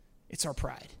 It's our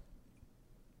pride.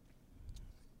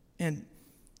 And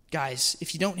guys,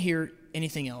 if you don't hear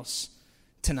anything else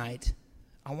tonight,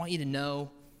 I want you to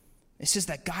know it says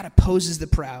that God opposes the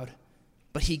proud,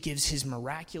 but he gives his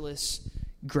miraculous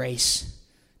grace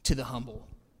to the humble.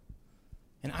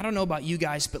 And I don't know about you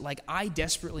guys, but like, I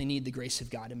desperately need the grace of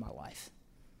God in my life.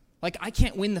 Like, I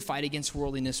can't win the fight against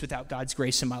worldliness without God's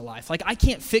grace in my life. Like, I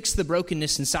can't fix the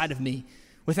brokenness inside of me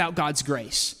without God's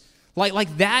grace.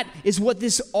 Like that is what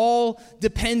this all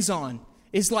depends on.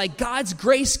 Is like God's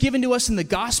grace given to us in the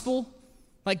gospel.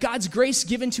 Like God's grace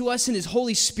given to us in his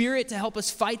Holy Spirit to help us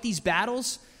fight these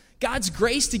battles. God's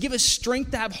grace to give us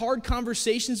strength to have hard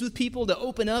conversations with people, to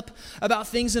open up about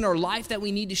things in our life that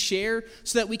we need to share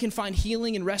so that we can find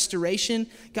healing and restoration.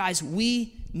 Guys,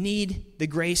 we need the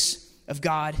grace of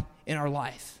God in our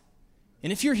life.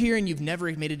 And if you're here and you've never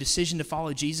made a decision to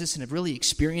follow Jesus and have really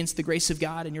experienced the grace of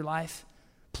God in your life,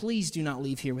 please do not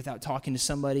leave here without talking to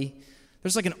somebody.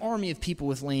 There's like an army of people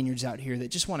with lanyards out here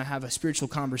that just want to have a spiritual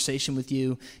conversation with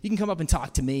you. You can come up and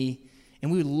talk to me,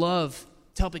 and we would love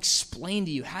to help explain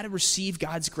to you how to receive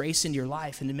God's grace into your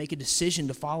life and to make a decision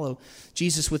to follow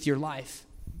Jesus with your life.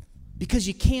 Because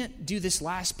you can't do this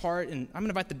last part, and I'm going to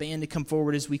invite the band to come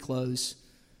forward as we close.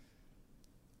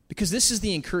 Because this is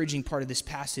the encouraging part of this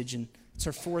passage, and it's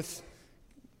our fourth,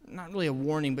 not really a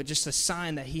warning, but just a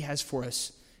sign that he has for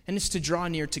us. And it's to draw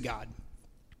near to God.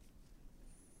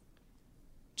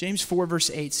 James 4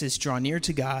 verse 8 says, draw near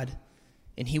to God,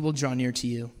 and he will draw near to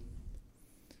you.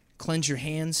 Cleanse your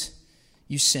hands,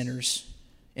 you sinners,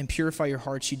 and purify your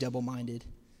hearts, you double-minded.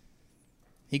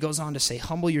 He goes on to say,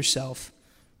 humble yourself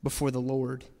before the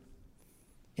Lord,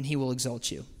 and he will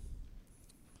exalt you.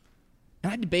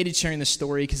 And I debated sharing this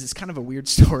story because it's kind of a weird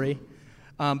story,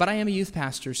 but I am a youth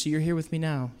pastor, so you're here with me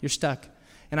now. You're stuck.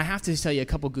 And I have to tell you a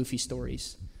couple goofy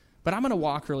stories. But I'm going to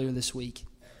walk earlier this week.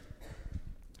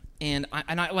 And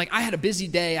I had a busy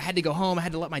day. I had to go home. I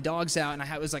had to let my dogs out, and I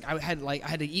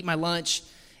had to eat my lunch.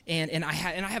 And I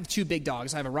have two big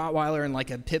dogs. I have a Rottweiler and like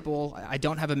a pit bull. I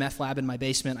don't have a meth lab in my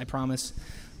basement, I promise.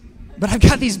 But I've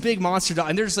got these big monster dogs,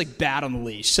 and they're just like bad on the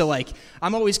leash. So like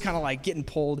I'm always kind of like getting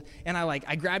pulled. And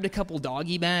I grabbed a couple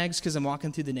doggy bags because I'm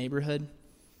walking through the neighborhood.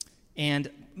 And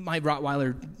my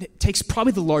Rottweiler takes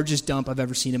probably the largest dump I've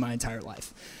ever seen in my entire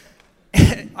life.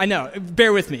 I know.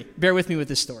 Bear with me with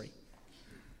this story.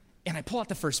 And I pull out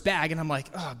the first bag, and I'm like,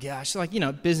 oh gosh, like,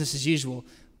 business as usual,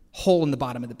 hole in the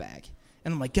bottom of the bag.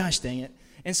 And I'm like, gosh dang it.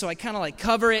 And so I kind of like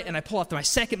cover it, and I pull out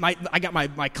I got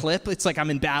my clip. It's like I'm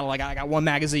in battle. I got one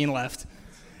magazine left.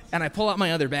 And I pull out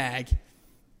my other bag,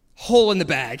 hole in the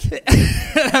bag.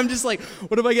 And I'm just like,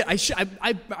 what do I get?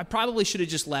 I probably should have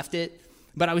just left it,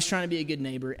 but I was trying to be a good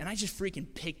neighbor, and I just freaking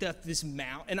picked up this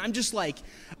mount. And I'm just like,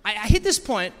 I hit this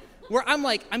point where I'm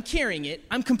like, I'm carrying it.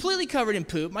 I'm completely covered in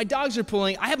poop. My dogs are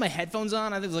pulling. I have my headphones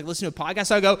on. I was like listening to a podcast.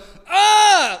 So I go,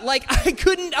 like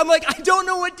I'm like, I don't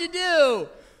know what to do.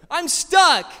 I'm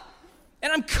stuck.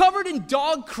 And I'm covered in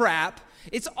dog crap.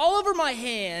 It's all over my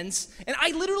hands. And I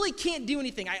literally can't do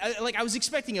anything. I was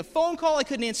expecting a phone call. I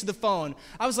couldn't answer the phone.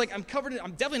 I was like, I'm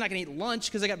definitely not going to eat lunch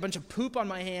because I got a bunch of poop on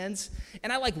my hands.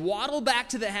 And I waddle back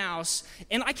to the house.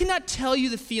 And I cannot tell you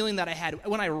the feeling that I had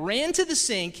when I ran to the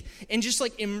sink and just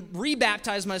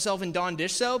rebaptized myself in Dawn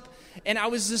dish soap. And I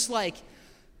was just like,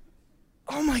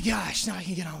 oh my gosh, now I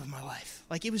can get on with my life.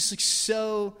 Like it was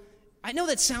so, I know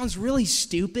that sounds really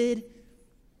stupid,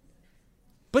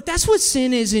 but that's what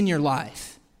sin is in your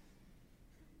life.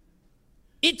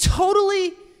 It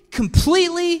totally,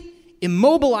 completely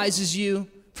immobilizes you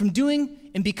from doing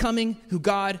and becoming who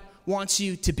God wants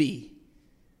you to be.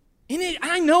 And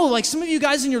I know, some of you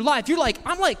guys in your life, you're like,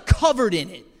 I'm covered in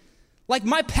it. Like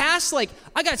my past,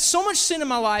 I got so much sin in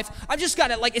my life. I've just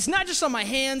got it. It's not just on my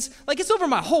hands. It's over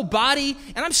my whole body.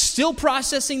 And I'm still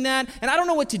processing that. And I don't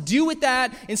know what to do with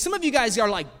that. And some of you guys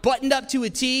are buttoned up to a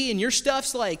T. And your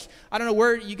stuff's I don't know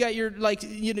where you got your,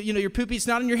 your poopy. It's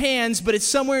not in your hands, but it's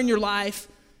somewhere in your life.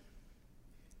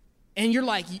 And you're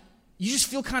you just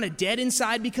feel kind of dead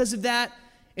inside because of that.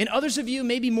 And others of you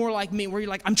may be more like me, where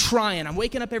you're I'm trying. I'm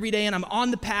waking up every day and I'm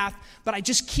on the path, but I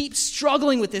just keep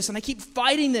struggling with this and I keep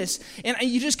fighting this. And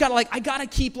you just got to I got to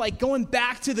keep going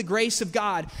back to the grace of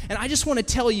God. And I just want to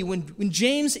tell you, when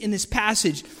James in this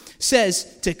passage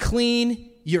says to clean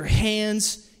your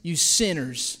hands, you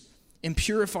sinners, and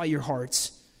purify your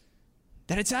hearts,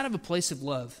 that it's out of a place of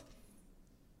love.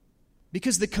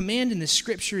 Because the command in the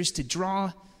scripture is to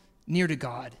draw near to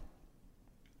God.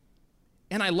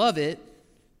 And I love it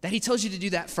that he tells you to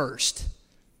do that first.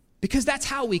 Because that's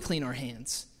how we clean our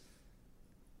hands.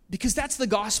 Because that's the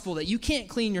gospel, that you can't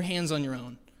clean your hands on your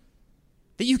own.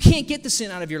 That you can't get the sin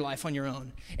out of your life on your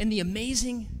own. And the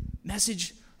amazing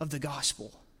message of the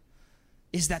gospel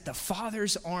is that the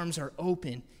Father's arms are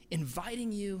open,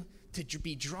 inviting you to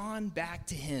be drawn back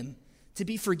to him, to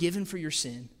be forgiven for your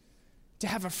sin, to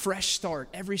have a fresh start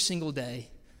every single day,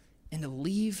 and to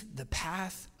leave the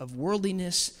path of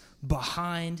worldliness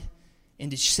behind, and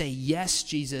to say, yes,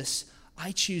 Jesus,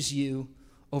 I choose you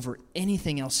over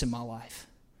anything else in my life.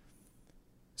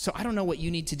 So I don't know what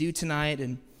you need to do tonight,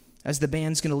 and as the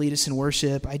band's going to lead us in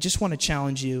worship, I just want to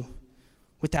challenge you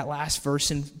with that last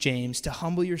verse in James to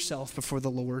humble yourself before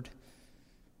the Lord,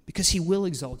 because he will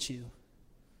exalt you.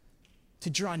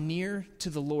 To draw near to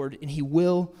the Lord, and he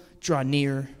will draw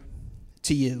near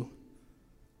to you.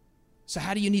 So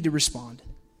how do you need to respond?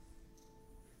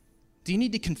 Do you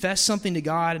need to confess something to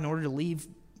God in order to leave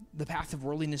the path of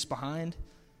worldliness behind?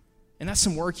 And that's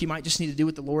some work you might just need to do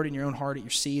with the Lord in your own heart at your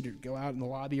seat, or go out in the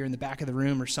lobby or in the back of the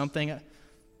room or something.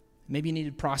 Maybe you need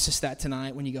to process that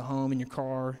tonight when you go home in your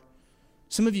car.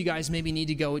 Some of you guys maybe need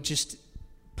to go just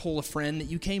pull a friend that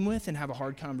you came with and have a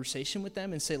hard conversation with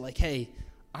them and say hey,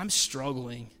 I'm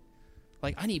struggling.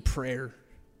 I need prayer.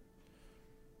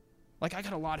 I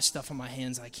got a lot of stuff on my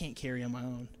hands I can't carry on my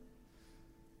own.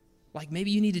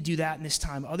 Maybe you need to do that in this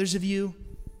time. Others of you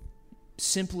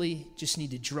simply just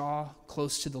need to draw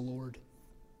close to the Lord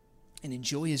and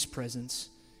enjoy his presence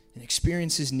and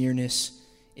experience his nearness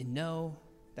and know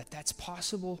that that's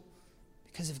possible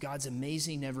because of God's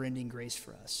amazing, never-ending grace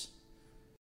for us.